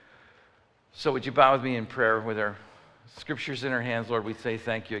So would you bow with me in prayer with our scriptures in our hands? Lord, we say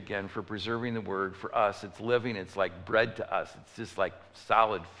thank you again for preserving the word for us. It's living. It's like bread to us. It's just like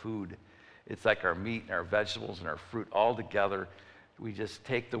solid food. It's like our meat and our vegetables and our fruit all together. We just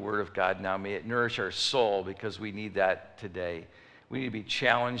take the word of God now. May it nourish our soul because we need that today. We need to be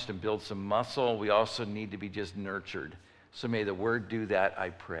challenged and build some muscle. We also need to be just nurtured. So may the word do that, I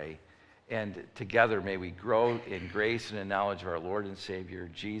pray. And together may we grow in grace and in knowledge of our Lord and Savior,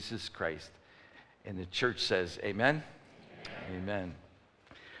 Jesus Christ. And the church says, amen? Amen. Amen.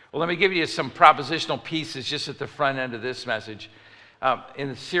 Well, let me give you some propositional pieces just at the front end of this message. In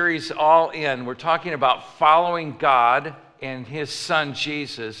the series All In, we're talking about following God and his son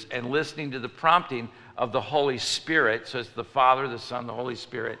Jesus and listening to the prompting of the Holy Spirit. So it's the Father, the Son, the Holy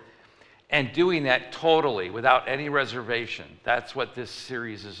Spirit. And doing that totally without any reservation. That's what this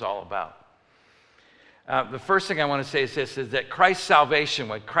series is all about. The first thing I want to say is this, is that Christ's salvation,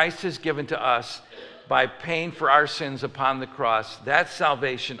 what Christ has given to us by paying for our sins upon the cross, that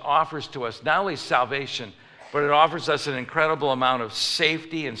salvation offers to us not only salvation, but it offers us an incredible amount of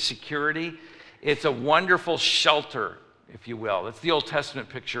safety and security. It's a wonderful shelter, if you will. It's the Old Testament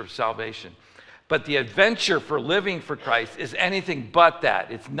picture of salvation. But the adventure for living for Christ is anything but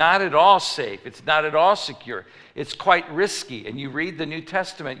that. It's not at all safe. It's not at all secure. It's quite risky. And you read the New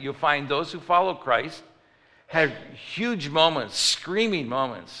Testament, you'll find those who follow Christ had huge moments, screaming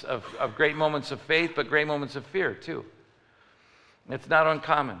moments of great moments of faith, but great moments of fear too. It's not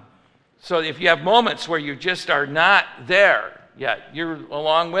uncommon. So if you have moments where you just are not there yet, you're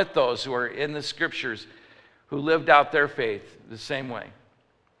along with those who are in the scriptures who lived out their faith the same way.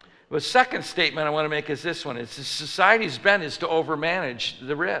 The second statement I want to make is this one. It's society's bent is to overmanage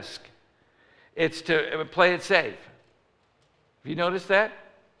the risk. It's to play it safe. Have you noticed that?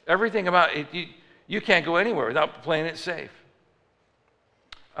 Everything about it, you can't go anywhere without playing it safe.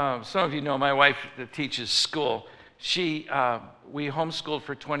 Some of you know my wife that teaches school. We homeschooled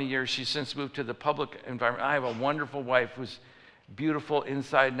for 20 years. She's since moved to the public environment. I have a wonderful wife who's beautiful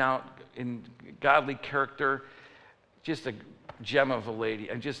inside and out, in godly character, just a gem of a lady,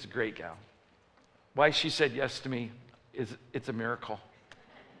 and just a great gal. Why she said yes to me it's a miracle.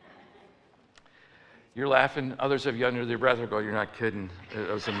 You're laughing. Others of you under their breath are going, you're not kidding. It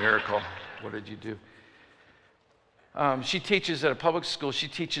was a miracle. What did you do? She teaches at a public school. She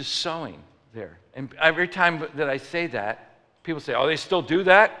teaches sewing there. And every time that I say that, people say, oh, they still do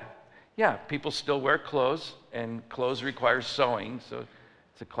that? Yeah, people still wear clothes, and clothes require sewing, so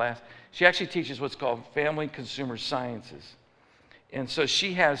it's a class. She actually teaches what's called Family Consumer Sciences. And so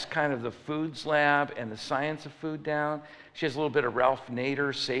she has kind of the foods lab and the science of food down. She has a little bit of Ralph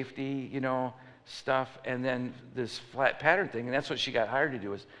Nader safety, stuff, and then this flat pattern thing, and that's what she got hired to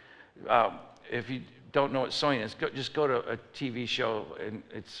do is, if you don't know what sewing is, just go to a TV show, and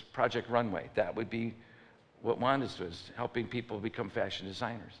it's Project Runway. That would be what Wanda's was, helping people become fashion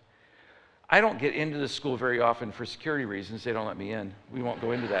designers. I don't get into the school very often for security reasons. They don't let me in. We won't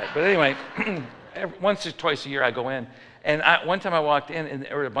go into that. But anyway, once or twice a year I go in. And one time I walked in, and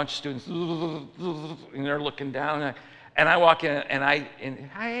there were a bunch of students, and they're looking down. And I walk in, and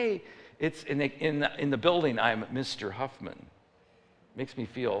hey, it's in the building, I'm Mr. Huffman. Makes me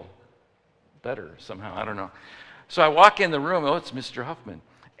feel better somehow, I don't know. So I walk in the room, it's Mr. Huffman,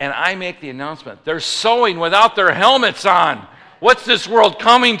 and I make the announcement, they're sewing without their helmets on. What's this world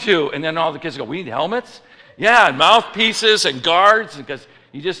coming to? And then all the kids go, we need helmets? Yeah, and mouthpieces and guards, because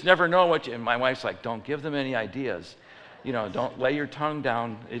you just never know and my wife's like, don't give them any ideas. Don't lay your tongue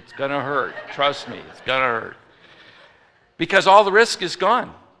down. It's going to hurt. Trust me, it's going to hurt. Because all the risk is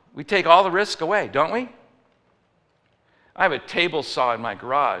gone. We take all the risk away, don't we? I have a table saw in my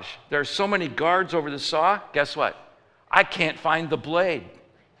garage. There are so many guards over the saw. Guess what? I can't find the blade.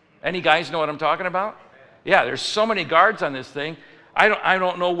 Any guys know what I'm talking about? Yeah, there's so many guards on this thing. I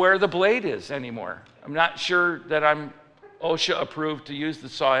don't know where the blade is anymore. I'm not sure that I'm OSHA approved to use the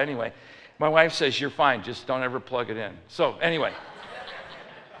saw anyway. My wife says, you're fine, just don't ever plug it in. So anyway,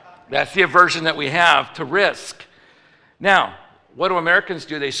 that's the aversion that we have to risk. Now, what do Americans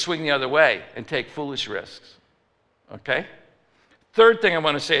do? They swing the other way and take foolish risks. Okay? Third thing I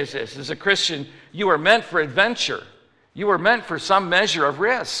want to say is this. As a Christian, you are meant for adventure. You are meant for some measure of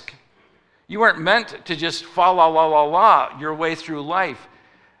risk. You aren't meant to just follow your way through life.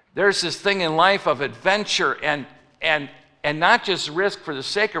 There's this thing in life of adventure and not just risk for the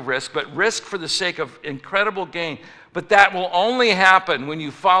sake of risk, but risk for the sake of incredible gain. But that will only happen when you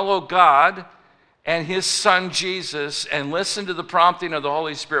follow God and his son Jesus and listen to the prompting of the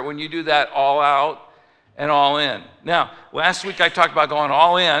Holy Spirit. When you do that, all out and all in. Now, last week I talked about going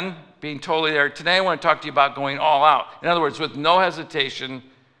all in, being totally there. Today I want to talk to you about going all out. In other words, with no hesitation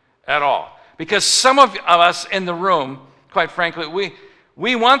at all. Because some of us in the room, quite frankly,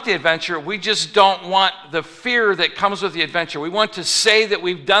 we want the adventure. We just don't want the fear that comes with the adventure. We want to say that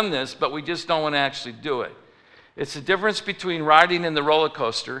we've done this, but we just don't want to actually do it. It's the difference between riding in the roller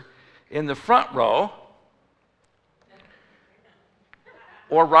coaster in the front row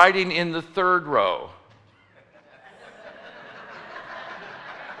or riding in the third row.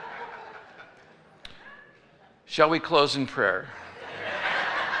 Shall we close in prayer?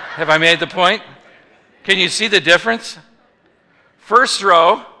 Have I made the point? Can you see the difference? First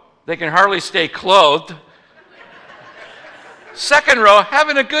row, they can hardly stay clothed. Second row,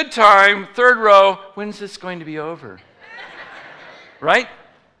 having a good time. Third row, when's this going to be over? Right?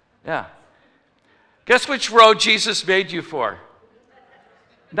 Yeah. Guess which row Jesus made you for?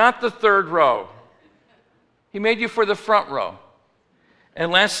 Not the third row. He made you for the front row.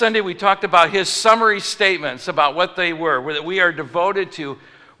 And last Sunday we talked about his summary statements about what they were, that we are devoted to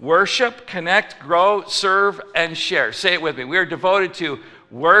worship, connect, grow, serve, and share. Say it with me. We are devoted to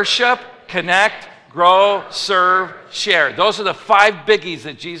worship, connect, grow, serve, share. Those are the 5 biggies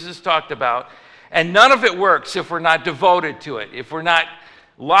that Jesus talked about. And none of it works if we're not devoted to it, if we're not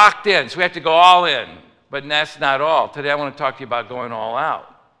locked in. So we have to go all in. But that's not all. Today I want to talk to you about going all out.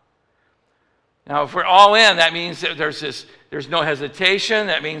 Now, if we're all in, that means that there's no hesitation.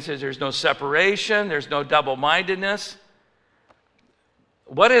 That means that there's no separation. There's no double-mindedness.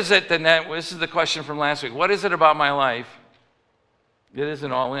 What is it then? This is the question from last week. What is it about my life that isn't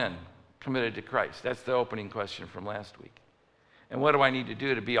all in, committed to Christ? That's the opening question from last week. And what do I need to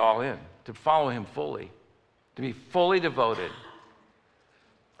do to be all in, to follow him fully, to be fully devoted?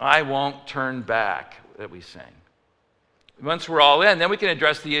 I won't turn back, that we sang. Once we're all in, then we can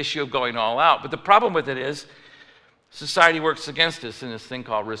address the issue of going all out. But the problem with it is society works against us in this thing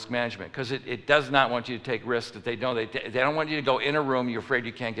called risk management, because it does not want you to take risks that they don't want you to go in a room you're afraid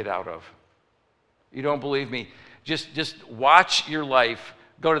you can't get out of. You don't believe me? Just watch your life.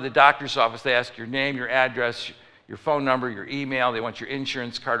 Go to the doctor's office. They ask your name, your address, your phone number, your email. They want your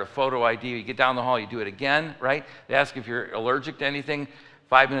insurance card, a photo ID. You get down the hall, you do it again, right? They ask if you're allergic to anything.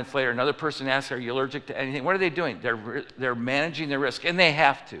 5 minutes later, another person asks, are you allergic to anything? What are they doing? They're managing their risk, and they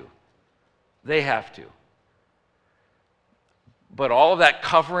have to. They have to. But all of that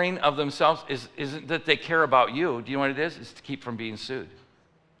covering of themselves isn't that they care about you. Do you know what it is? It's to keep from being sued.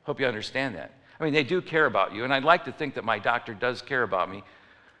 Hope you understand that. I mean, they do care about you, and I'd like to think that my doctor does care about me,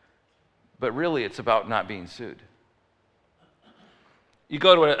 but really it's about not being sued. You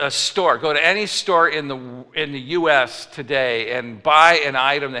go to a store, go to any store in the U.S. today and buy an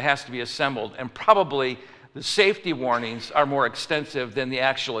item that has to be assembled, and probably the safety warnings are more extensive than the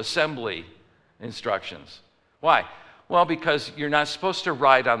actual assembly instructions. Why? Well, because you're not supposed to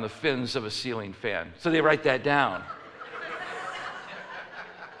ride on the fins of a ceiling fan. So they write that down.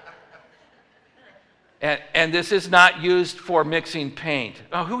 And this is not used for mixing paint.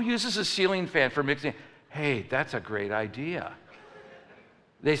 Oh, who uses a ceiling fan for mixing? Hey, that's a great idea.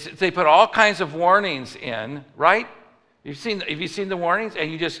 They put all kinds of warnings in, right? Have you seen the warnings?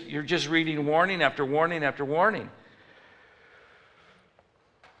 And you're just reading warning after warning after warning.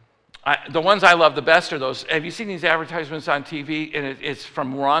 The ones I love the best are those. Have you seen these advertisements on TV? And it's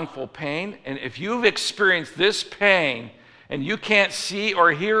from wrongful pain. And if you've experienced this pain and you can't see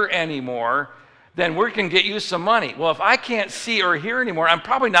or hear anymore, then we can get you some money. Well, if I can't see or hear anymore, I'm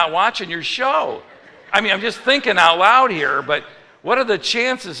probably not watching your show. I mean, I'm just thinking out loud here, but what are the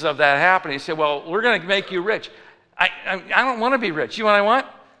chances of that happening? You say, well, we're going to make you rich. I don't want to be rich. You know what I want?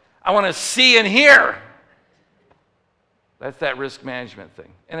 I want to see and hear. That's that risk management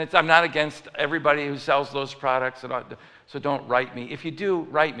thing. And I'm not against everybody who sells those products, so don't write me. If you do,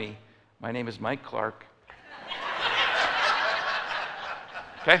 write me. My name is Mike Clark.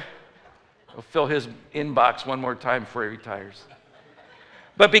 Okay? We'll fill his inbox one more time before he retires.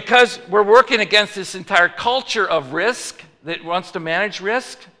 But because we're working against this entire culture of risk that wants to manage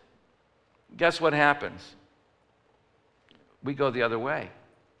risk, guess what happens? We go the other way.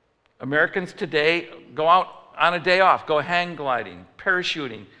 Americans today go out on a day off, go hang gliding,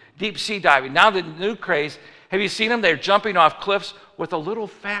 parachuting, deep sea diving. Now the new craze, have you seen them? They're jumping off cliffs with a little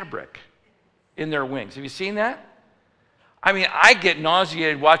fabric in their wings. Have you seen that? I mean, I get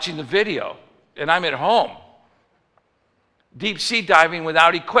nauseated watching the video, and I'm at home. Deep sea diving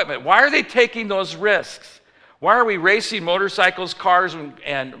without equipment. Why are they taking those risks? Why are we racing motorcycles, cars,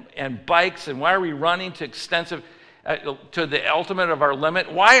 and bikes? And why are we running to to the ultimate of our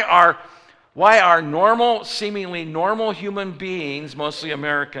limit? Why are normal, seemingly normal human beings, mostly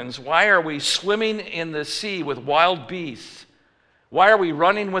Americans, why are we swimming in the sea with wild beasts? Why are we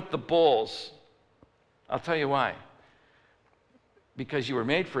running with the bulls? I'll tell you why. Because you were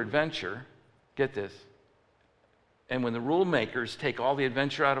made for adventure, Get this. And when the rule makers take all the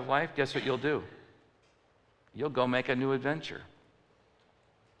adventure out of life, guess what you'll do? You'll go make a new adventure.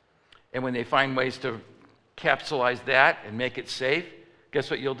 And when they find ways to capsulize that and make it safe,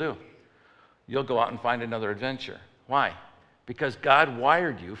 guess what you'll do? You'll go out and find another adventure. Why? Because God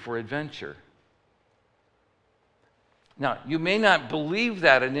wired you for adventure. Now, you may not believe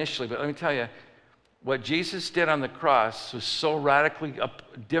that initially, but let me tell you, what Jesus did on the cross was so radically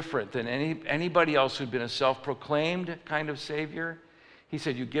different than anybody else who'd been a self-proclaimed kind of Savior. He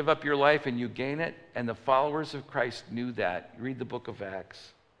said, you give up your life and you gain it, and the followers of Christ knew that. Read the book of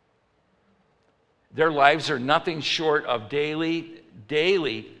Acts. Their lives are nothing short of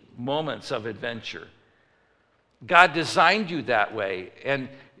daily moments of adventure. God designed you that way. And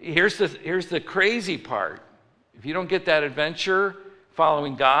here's the crazy part. If you don't get that adventure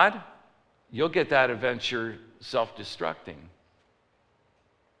following God, you'll get that adventure self-destructing.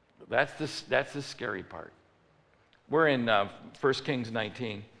 That's the scary part. We're in 1 Kings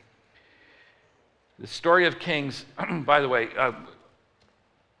 19. The story of Kings, by the way,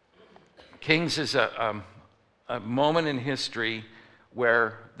 Kings is a moment in history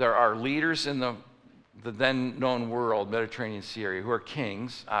where there are leaders in the then known world, Mediterranean Sea area, who are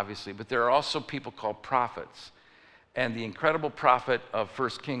kings, obviously, but there are also people called prophets. And the incredible prophet of 1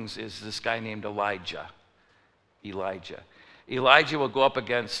 Kings is this guy named Elijah. Elijah will go up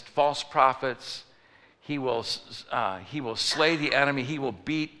against false prophets. He will slay the enemy. He will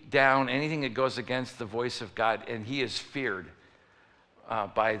beat down anything that goes against the voice of God, and he is feared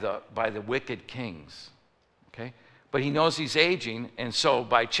by the wicked kings. Okay? But he knows he's aging, and so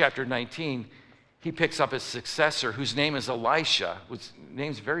by chapter 19, he picks up his successor, whose name is Elisha, which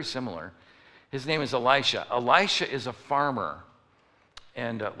name's very similar. His name is Elisha. Elisha is a farmer.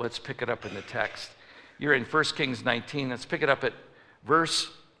 And let's pick it up in the text. You're in 1 Kings 19. Let's pick it up at verse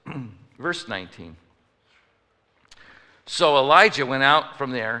 19. So Elijah went out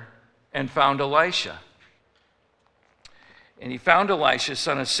from there and found Elisha. And he found Elisha,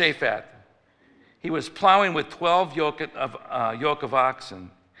 son of Shaphat. He was plowing with 12 yoke of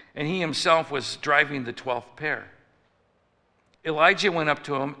oxen, and he himself was driving the 12th pair. Elijah went up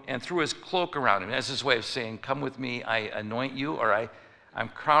to him and threw his cloak around him. That's his way of saying, come with me, I anoint you, or I'm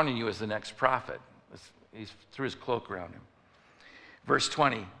crowning you as the next prophet. He threw his cloak around him. Verse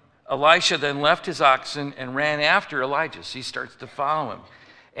 20, Elisha then left his oxen and ran after Elijah. So he starts to follow him.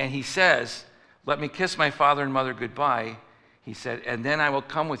 And he says, let me kiss my father and mother goodbye. He said, and then I will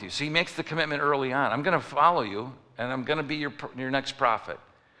come with you. So he makes the commitment early on. I'm going to follow you, and I'm going to be your next prophet.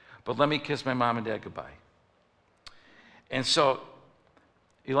 But let me kiss my mom and dad goodbye. And so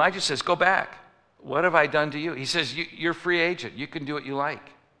Elijah says, go back. What have I done to you? He says, you're a free agent. You can do what you like.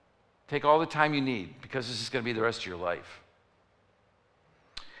 Take all the time you need, because this is going to be the rest of your life.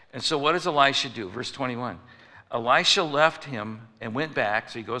 And so what does Elisha do? Verse 21. Elisha left him and went back,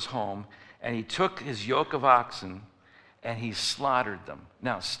 so he goes home, and he took his yoke of oxen and he slaughtered them.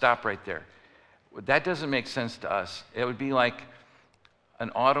 Now, stop right there. That doesn't make sense to us. It would be like an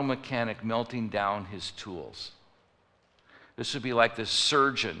auto mechanic melting down his tools. This would be like the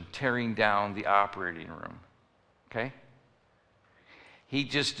surgeon tearing down the operating room. Okay? He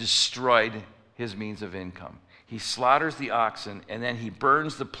just destroyed his means of income. He slaughters the oxen, and then he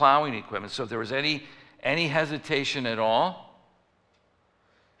burns the plowing equipment. So if there was any hesitation at all,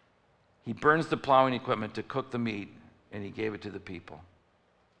 he burns the plowing equipment to cook the meat, and he gave it to the people.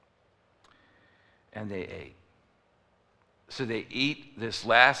 And they ate. So they eat this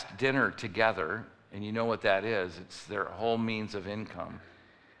last dinner together, and you know what that is. It's their whole means of income.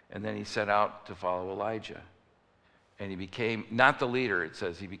 And then he set out to follow Elijah. And he became, not the leader, it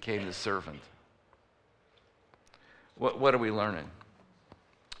says, he became the servant. What are we learning?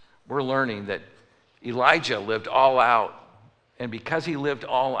 We're learning that Elijah lived all out. And because he lived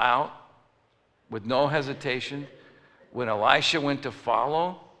all out, with no hesitation, when Elisha went to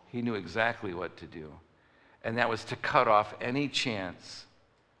follow, he knew exactly what to do. And that was to cut off any chance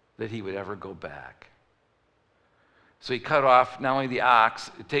that he would ever go back. So he cut off not only the ox,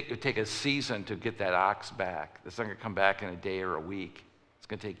 it would take a season to get that ox back. It's not going to come back in a day or a week. It's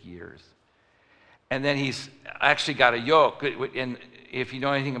going to take years. And then he's actually got a yoke. And if you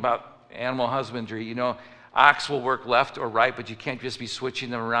know anything about animal husbandry, you know ox will work left or right, but you can't just be switching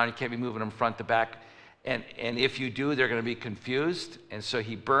them around. You can't be moving them front to back. And if you do, they're going to be confused. And so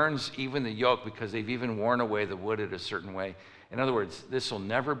he burns even the yoke because they've even worn away the wood in a certain way. In other words, this will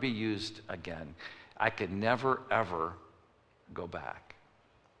never be used again. I could never, ever go back.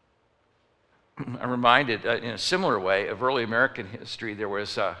 I'm reminded, in a similar way, of early American history. There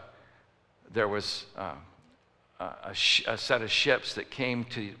was a a set of ships that came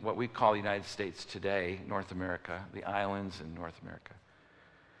to what we call the United States today, North America, the islands in North America.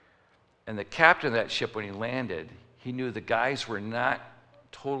 And the captain of that ship, when he landed, he knew the guys were not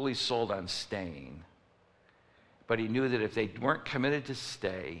totally sold on staying, but he knew that if they weren't committed to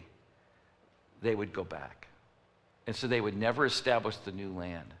stay, they would go back. And so they would never establish the new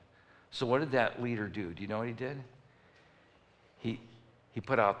land. So what did that leader do? Do you know what he did? He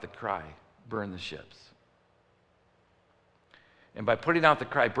put out the cry, burn the ships. And by putting out the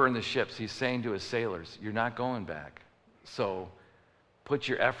cry, burn the ships, he's saying to his sailors, you're not going back. So put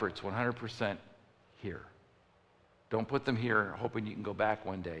your efforts 100% here. Don't put them here hoping you can go back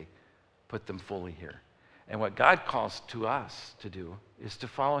one day. Put them fully here. And what God calls to us to do is to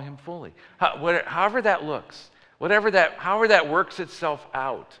follow him fully. However that looks, however that works itself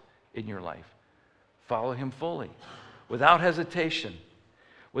out in your life, follow him fully, without hesitation,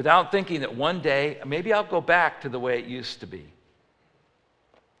 without thinking that one day, maybe I'll go back to the way it used to be.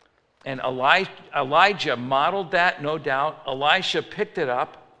 And Elijah modeled that, no doubt. Elisha picked it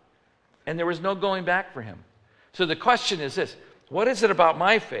up, and there was no going back for him. So the question is this: what is it about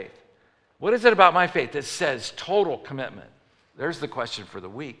my faith? What is it about my faith that says total commitment? There's the question for the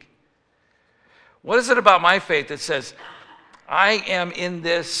week. What is it about my faith that says I am in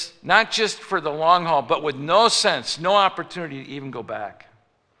this not just for the long haul, but with no sense, no opportunity to even go back?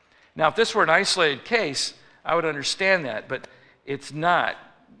 Now, if this were an isolated case, I would understand that, but it's not.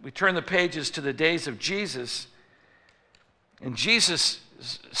 We turn the pages to the days of Jesus, and Jesus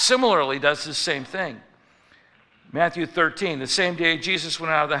similarly does the same thing. Matthew 13, the same day Jesus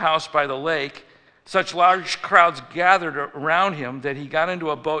went out of the house by the lake, such large crowds gathered around him that he got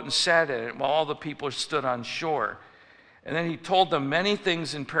into a boat and sat in it while all the people stood on shore. And then he told them many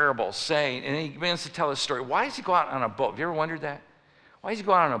things in parables, saying, and he begins to tell his story. Why does he go out on a boat? Have you ever wondered that? Why does he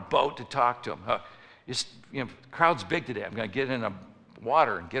go out on a boat to talk to them? The crowd's big today. I'm going to get in a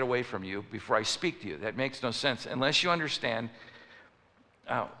water and get away from you before I speak to you. That makes no sense unless you understand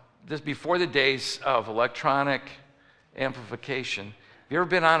this. Before the days of electronic amplification, have you ever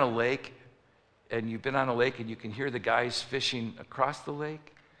been on a lake and you've been on a lake and you can hear the guys fishing across the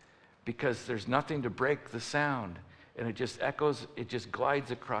lake because there's nothing to break the sound, and it just echoes, it just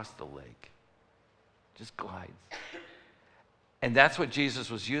glides across the lake, just glides. And that's what Jesus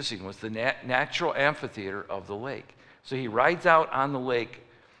was using, was the natural amphitheater of the lake. So he rides out on the lake,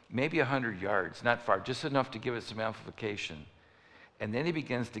 maybe 100 yards, not far, just enough to give it some amplification. And then he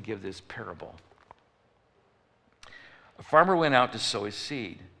begins to give this parable. A farmer went out to sow his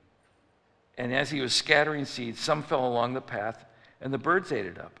seed. And as he was scattering seeds, some fell along the path, and the birds ate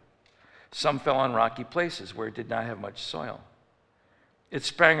it up. Some fell on rocky places where it did not have much soil. It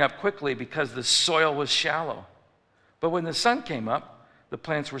sprang up quickly because the soil was shallow. But when the sun came up, the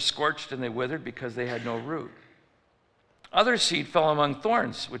plants were scorched and they withered because they had no root. Other seed fell among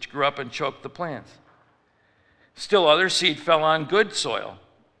thorns, which grew up and choked the plants. Still other seed fell on good soil,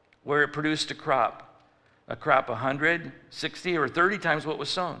 where it produced a crop 100, 60, or 30 times what was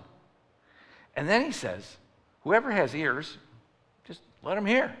sown. And then he says, whoever has ears, just let them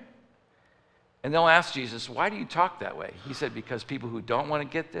hear. And they'll ask Jesus, why do you talk that way? He said, because people who don't want to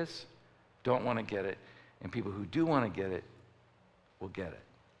get this, don't want to get it. And people who do want to get it, will get it.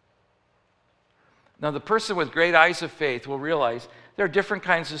 Now, the person with great eyes of faith will realize there are different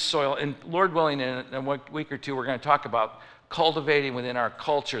kinds of soil. And Lord willing, in a week or two, we're going to talk about cultivating within our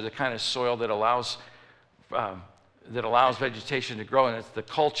culture the kind of soil that allows vegetation to grow. And it's the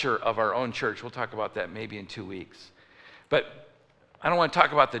culture of our own church. We'll talk about that maybe in 2 weeks. But I don't want to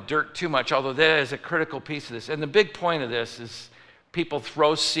talk about the dirt too much, although that is a critical piece of this. And the big point of this is people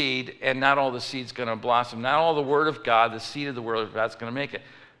throw seed, and not all the seed's going to blossom. Not all the Word of God, the seed of the Word of God, is going to make it.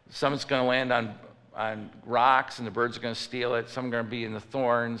 Some is going to land on rocks, and the birds are going to steal it. Some are going to be in the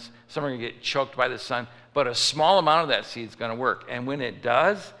thorns. Some are going to get choked by the sun. But a small amount of that seed is going to work. And when it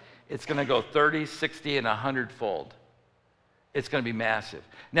does, it's going to go 30, 60, and 100-fold. It's going to be massive.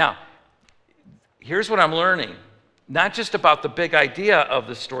 Now, here's what I'm learning. Not just about the big idea of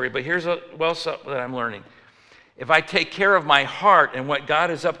the story, but here's what else that I'm learning. If I take care of my heart and what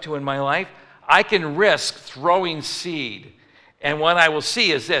God is up to in my life, I can risk throwing seed. And what I will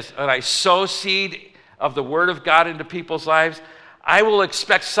see is this: when I sow seed of the Word of God into people's lives, I will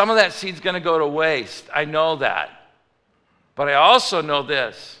expect some of that seed's going to go to waste. I know that. But I also know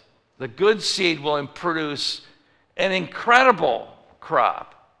this: the good seed will produce an incredible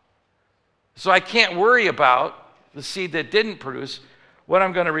crop. So I can't worry about the seed that didn't produce. What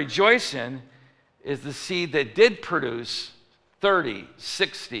I'm going to rejoice in is the seed that did produce 30,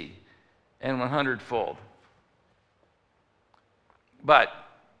 60, and 100-fold. But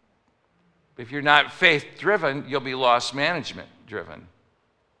If you're not faith-driven, you'll be loss management-driven.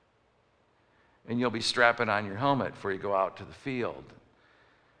 And you'll be strapping on your helmet before you go out to the field.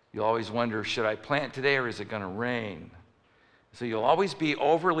 You'll always wonder, should I plant today or is it going to rain? So you'll always be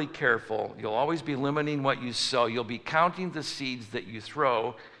overly careful. You'll always be limiting what you sow. You'll be counting the seeds that you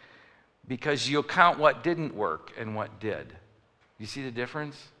throw because you'll count what didn't work and what did. You see the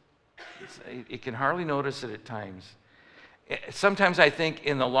difference? You can hardly notice it at times. Sometimes I think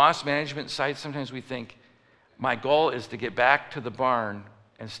in the loss management side, sometimes we think, my goal is to get back to the barn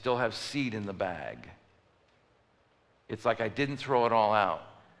and still have seed in the bag. It's like I didn't throw it all out.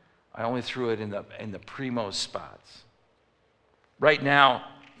 I only threw it in the primo spots. Right now,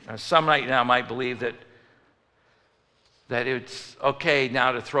 some right now might believe that it's okay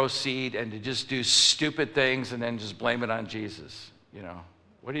now to throw seed and to just do stupid things and then just blame it on Jesus. You know,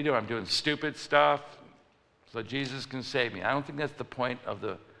 what are you doing? I'm doing stupid stuff so Jesus can save me. I don't think that's the point of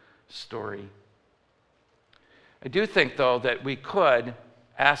the story. I do think, though, that we could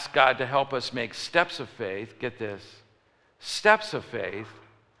ask God to help us make steps of faith. Get this, steps of faith,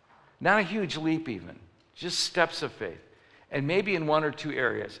 not a huge leap even, just steps of faith. And maybe in one or two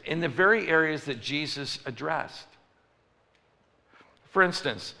areas, in the very areas that Jesus addressed. For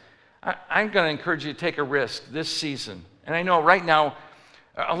instance, I'm going to encourage you to take a risk this season. And I know right now,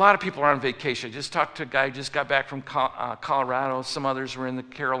 a lot of people are on vacation. I just talked to a guy who just got back from Colorado. Some others were in the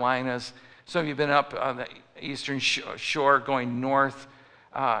Carolinas. Some of you have been up on the eastern shore going north.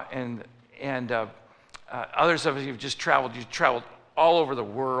 And others of you have just traveled. You've traveled all over the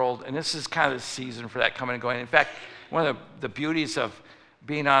world. And this is kind of the season for that coming and going. In fact, one of the beauties of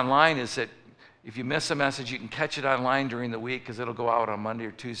being online is that if you miss a message, you can catch it online during the week because it'll go out on Monday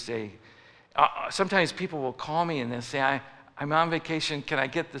or Tuesday. Sometimes people will call me and they'll say, I'm on vacation, can I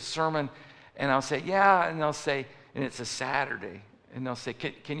get the sermon? And I'll say, yeah, and they'll say, and it's a Saturday. And they'll say,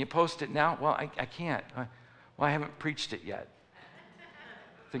 can you post it now? Well, I can't. Well, I haven't preached it yet.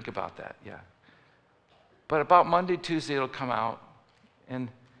 Think about that, yeah. But about Monday, Tuesday, it'll come out.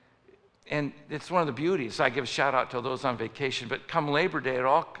 And it's one of the beauties. I give a shout out to those on vacation, but come Labor Day, it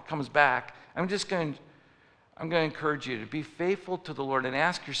all comes back. I'm going to encourage you to be faithful to the Lord and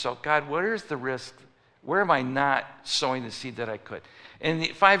ask yourself, God, where is the risk? Where am I not sowing the seed that I could? And the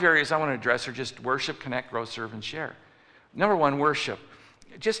 5 areas I want to address are just worship, connect, grow, serve, and share. Number 1, worship.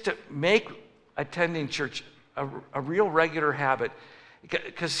 Just to make attending church a real regular habit.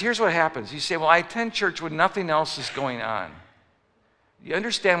 Because here's what happens. You say, well, I attend church when nothing else is going on. You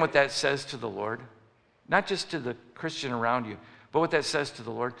understand what that says to the Lord? Not just to the Christian around you, but what that says to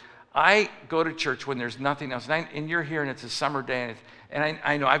the Lord. I go to church when there's nothing else. And you're here and it's a summer day. And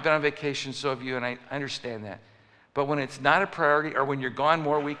I know I've been on vacation, so have you, and I understand that. But when it's not a priority or when you're gone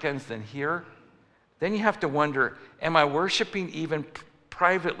more weekends than here, then you have to wonder, am I worshiping even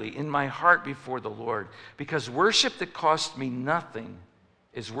privately in my heart before the Lord? Because worship that costs me nothing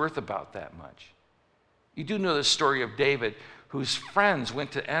is worth about that much. You do know the story of David, whose friends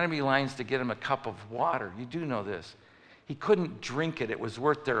went to enemy lines to get him a cup of water. You do know this. He couldn't drink it. It was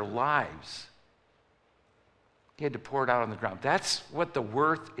worth their lives. He had to pour it out on the ground. That's what the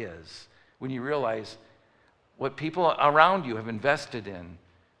worth is when you realize what people around you have invested in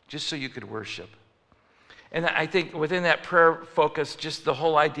just so you could worship. And I think within that prayer focus, just the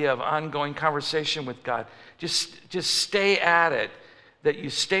whole idea of ongoing conversation with God, just stay at it, that you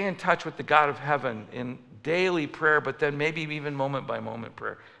stay in touch with the God of heaven in daily prayer, but then maybe even moment by moment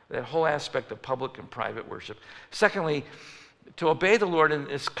prayer. That whole aspect of public and private worship. Secondly, to obey the Lord in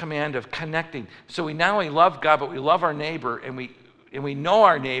this command of connecting. So we not only love God, but we love our neighbor, and we know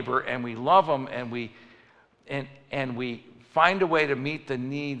our neighbor, and we love them, and we find a way to meet the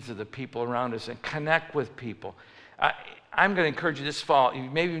needs of the people around us and connect with people. I'm going to encourage you this fall.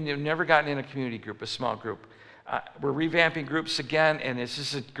 Maybe you've never gotten in a community group, a small group. We're revamping groups again, and it's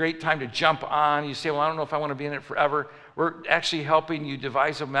just a great time to jump on. You say, well, I don't know if I want to be in it forever. We're actually helping you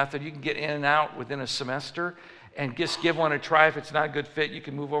devise a method. You can get in and out within a semester and just give one a try. If it's not a good fit, you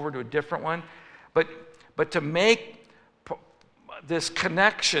can move over to a different one. But to make this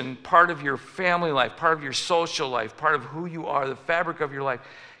connection part of your family life, part of your social life, part of who you are, the fabric of your life.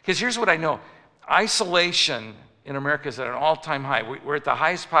 Because here's what I know. Isolation in America is at an all-time high. We're at the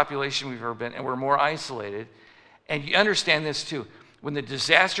highest population we've ever been, and we're more isolated. And you understand this too. When the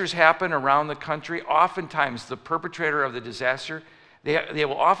disasters happen around the country, oftentimes the perpetrator of the disaster, they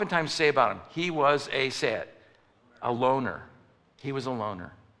will oftentimes say about him, he was a loner. He was a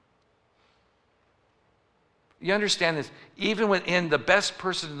loner. You understand this? Even within the best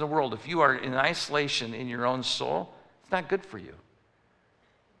person in the world, if you are in isolation in your own soul, it's not good for you.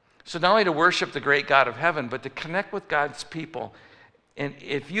 So not only to worship the great God of heaven, but to connect with God's people And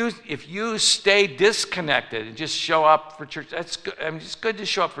if you stay disconnected and just show up for church, that's good. I mean, it's good to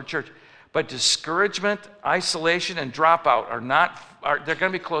show up for church. But discouragement, isolation, and dropout they're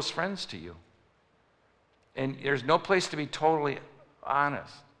going to be close friends to you. And there's no place to be totally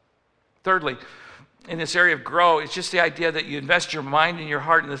honest. Thirdly, in this area of grow, it's just the idea that you invest your mind and your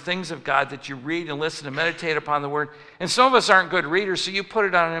heart in the things of God, that you read and listen and meditate upon the Word. And some of us aren't good readers, so you put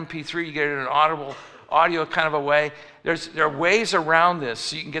it on an MP3, you get it in an audio kind of a way. There are ways around this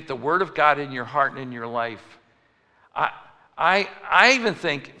so you can get the Word of God in your heart and in your life. I even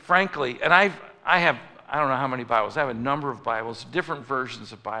think, frankly, and I don't know how many Bibles. I have a number of Bibles, different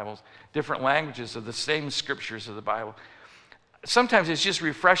versions of Bibles, different languages of the same scriptures of the Bible. Sometimes it's just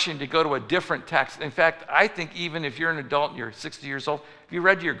refreshing to go to a different text. In fact, I think even if you're an adult and you're 60 years old, if you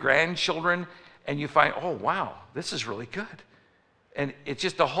read to your grandchildren and you find, oh, wow, this is really good. And it's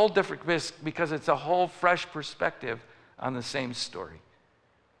just a whole different, because it's a whole fresh perspective on the same story.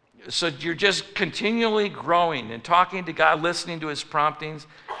 So you're just continually growing and talking to God, listening to His promptings.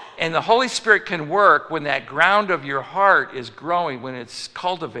 And the Holy Spirit can work when that ground of your heart is growing, when it's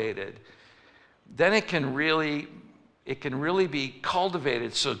cultivated. Then it can really be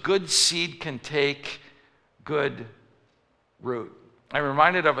cultivated so good seed can take good root. I'm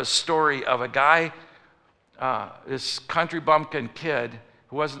reminded of a story of a guy, this country bumpkin kid,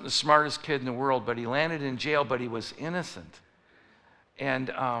 who wasn't the smartest kid in the world, but he landed in jail, but he was innocent.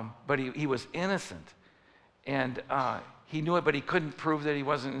 And but he was innocent, and he knew it, but he couldn't prove that he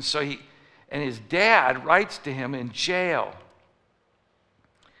wasn't. And so his dad writes to him in jail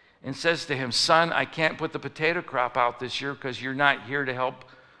and says to him, "Son, I can't put the potato crop out this year because you're not here to help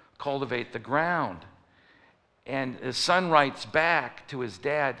cultivate the ground." And his son writes back to his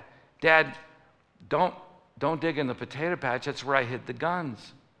dad, "Dad, don't dig in the potato patch. That's where I hid the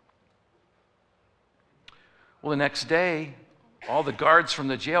guns." Well, the next day, all the guards from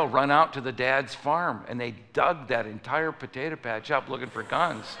the jail run out to the dad's farm, and they dug that entire potato patch up looking for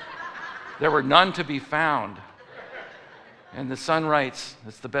guns. There were none to be found. And the son writes,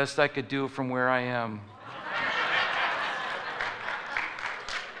 "It's the best I could do from where I am."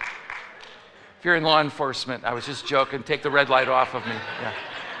 If you're in law enforcement, I was just joking. Take the red light off of me. Yeah.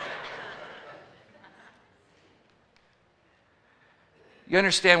 You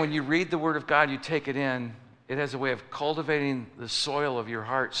understand, when you read the Word of God, you take it in, it has a way of cultivating the soil of your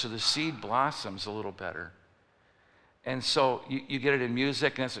heart so the seed blossoms a little better. And so you get it in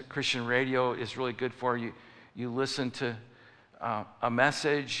music, and that's what Christian radio is really good for. You listen to a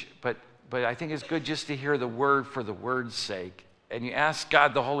message, but I think it's good just to hear the Word for the Word's sake. And you ask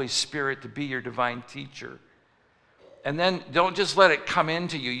God, the Holy Spirit, to be your divine teacher. And then don't just let it come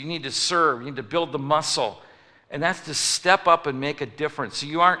into you. You need to serve. You need to build the muscle. And that's to step up and make a difference. So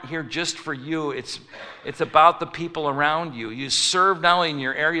you aren't here just for you. It's about the people around you. You serve not only in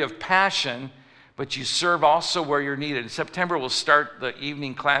your area of passion, but you serve also where you're needed. In September, we'll start the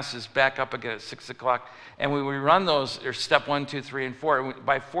evening classes back up again at 6 o'clock. And when we run those, there's step 1, 2, 3, and 4. And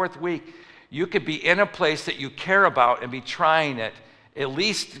by fourth week, you could be in a place that you care about and be trying it, at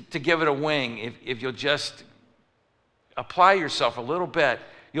least to give it a wing. If you'll just apply yourself a little bit,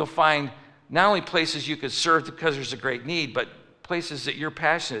 you'll find not only places you could serve because there's a great need, but places that you're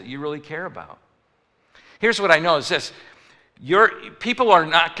passionate, you really care about. Here's what I know is this. People are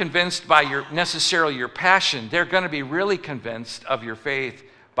not convinced by necessarily your passion. They're going to be really convinced of your faith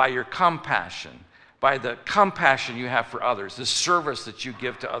by your compassion, by the compassion you have for others, the service that you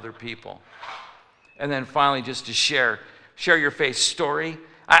give to other people. And then finally, just to share your faith story.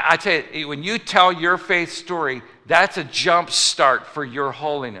 I tell you, when you tell your faith story, that's a jump start for your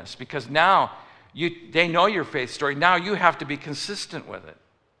holiness, because now they know your faith story. Now you have to be consistent with it.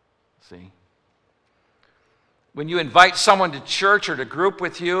 See? When you invite someone to church or to group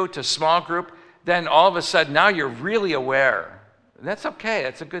with you, to small group, then all of a sudden now you're really aware. And that's okay.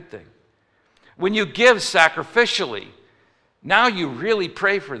 That's a good thing. When you give sacrificially, now you really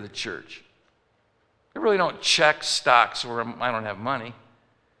pray for the church. I really don't check stocks where I don't have money.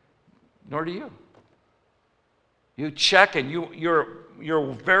 Nor do you. You check and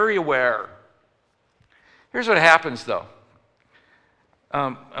you're very aware. Here's what happens, though.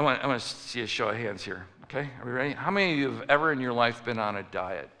 I want to see a show of hands here. Okay, are we ready? How many of you have ever in your life been on a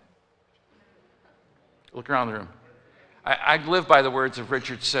diet? Look around the room. I live by the words of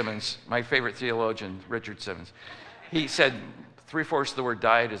Richard Simmons, my favorite theologian, Richard Simmons. He said 3/4 of the word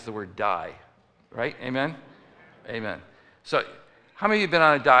diet is the word die. Right? Amen? Amen. So, how many of you have been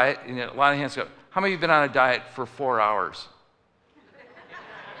on a diet? And a lot of hands go. How many of you have been on a diet for 4 hours?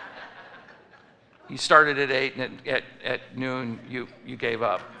 You started at 8, and at noon, you gave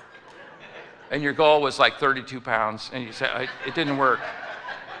up. and your goal was like 32 pounds, and you say, it didn't work.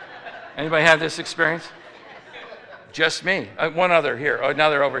 Anybody have this experience? Just me. One other here. Oh,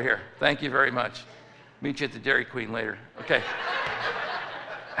 another over here. Thank you very much. Meet you at the Dairy Queen later. Okay.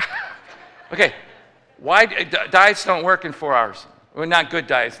 Okay. Why diets don't work in 4 hours? Well, not good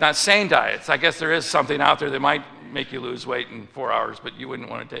diets, not sane diets. I guess there is something out there that might make you lose weight in 4 hours, but you wouldn't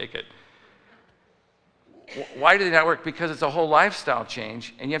want to take it. Why do they not work? Because it's a whole lifestyle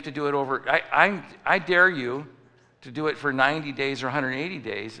change, and you have to do it over. I dare you to do it for 90 days or 180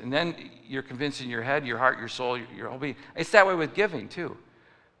 days, and then you're convinced in your head, your heart, your soul, your whole being. It's that way with giving, too.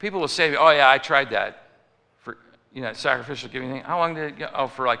 People will say, oh, yeah, I tried that for, sacrificial giving thing. How long did it go? Oh,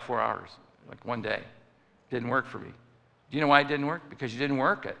 for like 4 hours, like one day. Didn't work for me. Do you know why it didn't work? Because you didn't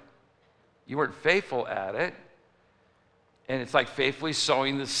work it. You weren't faithful at it. And it's like faithfully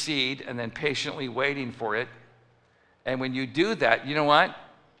sowing the seed and then patiently waiting for it. And when you do that, you know what?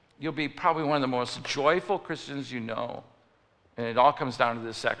 You'll be probably one of the most joyful Christians you know. And it all comes down to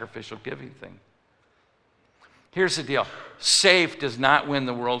this sacrificial giving thing. Here's the deal. Safe does not win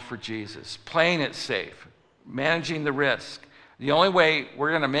the world for Jesus. Playing it safe, managing the risk. The only way we're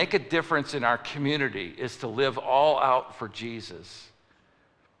going to make a difference in our community is to live all out for Jesus.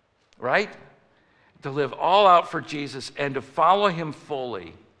 Right? To live all out for Jesus and to follow him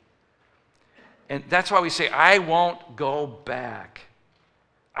fully. And that's why we say, I won't go back.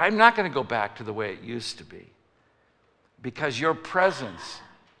 I'm not going to go back to the way it used to be. Because your presence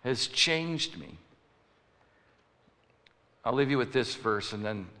has changed me. I'll leave you with this verse and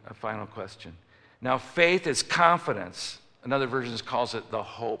then a final question. Now, faith is confidence. Another version calls it the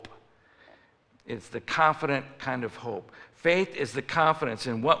hope. It's the confident kind of hope. Faith is the confidence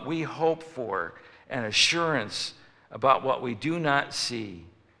in what we hope for and assurance about what we do not see.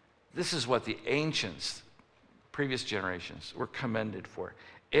 This is what the ancients, previous generations, were commended for.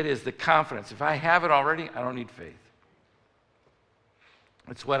 It is the confidence. If I have it already, I don't need faith.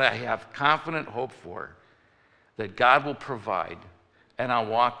 It's what I have confident hope for, that God will provide, and I'll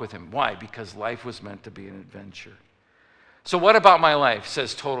walk with him. Why? Because life was meant to be an adventure. So what about my life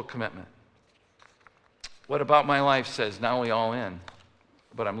says total commitment? What about my life says not only all in,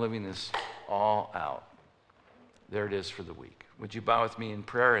 but I'm living this all out? There it is for the week. Would you bow with me in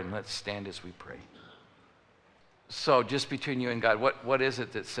prayer, and let's stand as we pray. So just between you and God, what is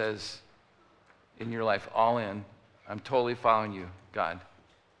it that says in your life, all in, I'm totally following you, God?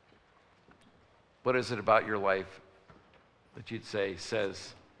 What is it about your life that you'd say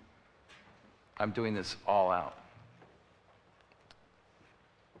says, I'm doing this all out?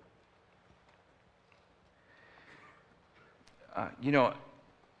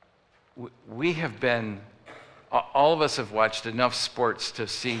 We have been, all of us have watched enough sports to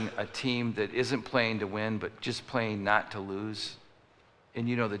have seen a team that isn't playing to win, but just playing not to lose. And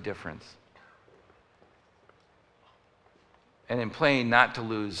you know the difference. And in playing not to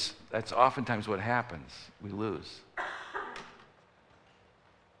lose, that's oftentimes what happens. We lose.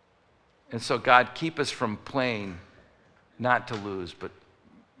 And so, God, keep us from playing not to lose, but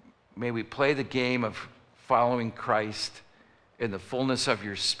may we play the game of following Christ in the fullness of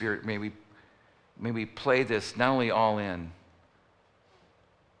your Spirit. May we play this not only all in,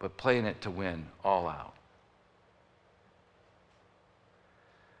 but playing it to win all out.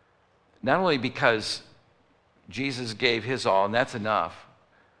 Not only because Jesus gave his all, and that's enough,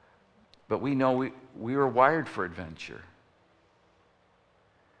 but we know we were wired for adventure.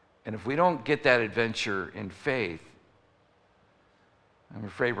 And if we don't get that adventure in faith, I'm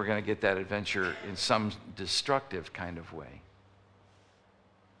afraid we're going to get that adventure in some destructive kind of way.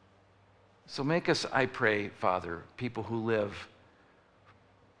 So make us, I pray, Father, people who live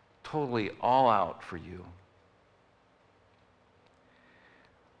totally all out for you.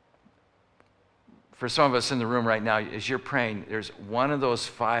 For some of us in the room right now, as you're praying, there's one of those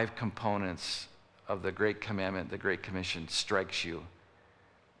 5 components of the Great Commandment, the Great Commission, strikes you.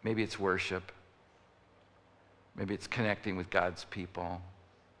 Maybe it's worship. Maybe it's connecting with God's people.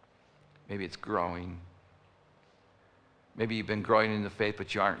 Maybe it's growing. Maybe you've been growing in the faith,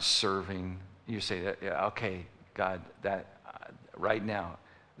 but you aren't serving. You say, yeah, okay, God, that right now,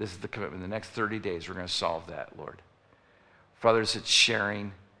 this is the commitment. The next 30 days, we're going to solve that, Lord. For others, it's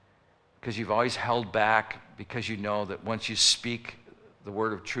sharing, because you've always held back, because you know that once you speak the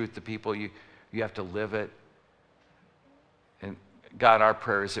word of truth to people, you have to live it. And God, our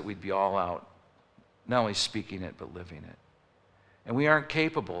prayer is that we'd be all out, not only speaking it, but living it. And we aren't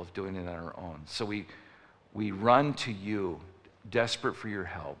capable of doing it on our own. So we run to you, desperate for your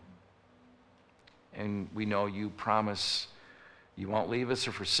help. And we know you promise you won't leave us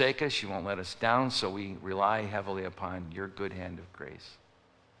or forsake us. You won't let us down. So we rely heavily upon your good hand of grace.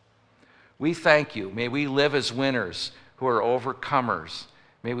 We thank you. May we live as winners who are overcomers.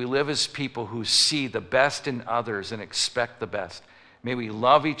 May we live as people who see the best in others and expect the best. May we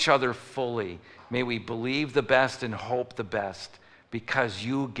love each other fully. May we believe the best and hope the best because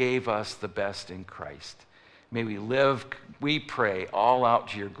you gave us the best in Christ. May we live, we pray, all out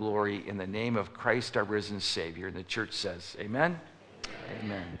to your glory in the name of Christ, our risen Savior. And the church says, amen?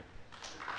 Amen.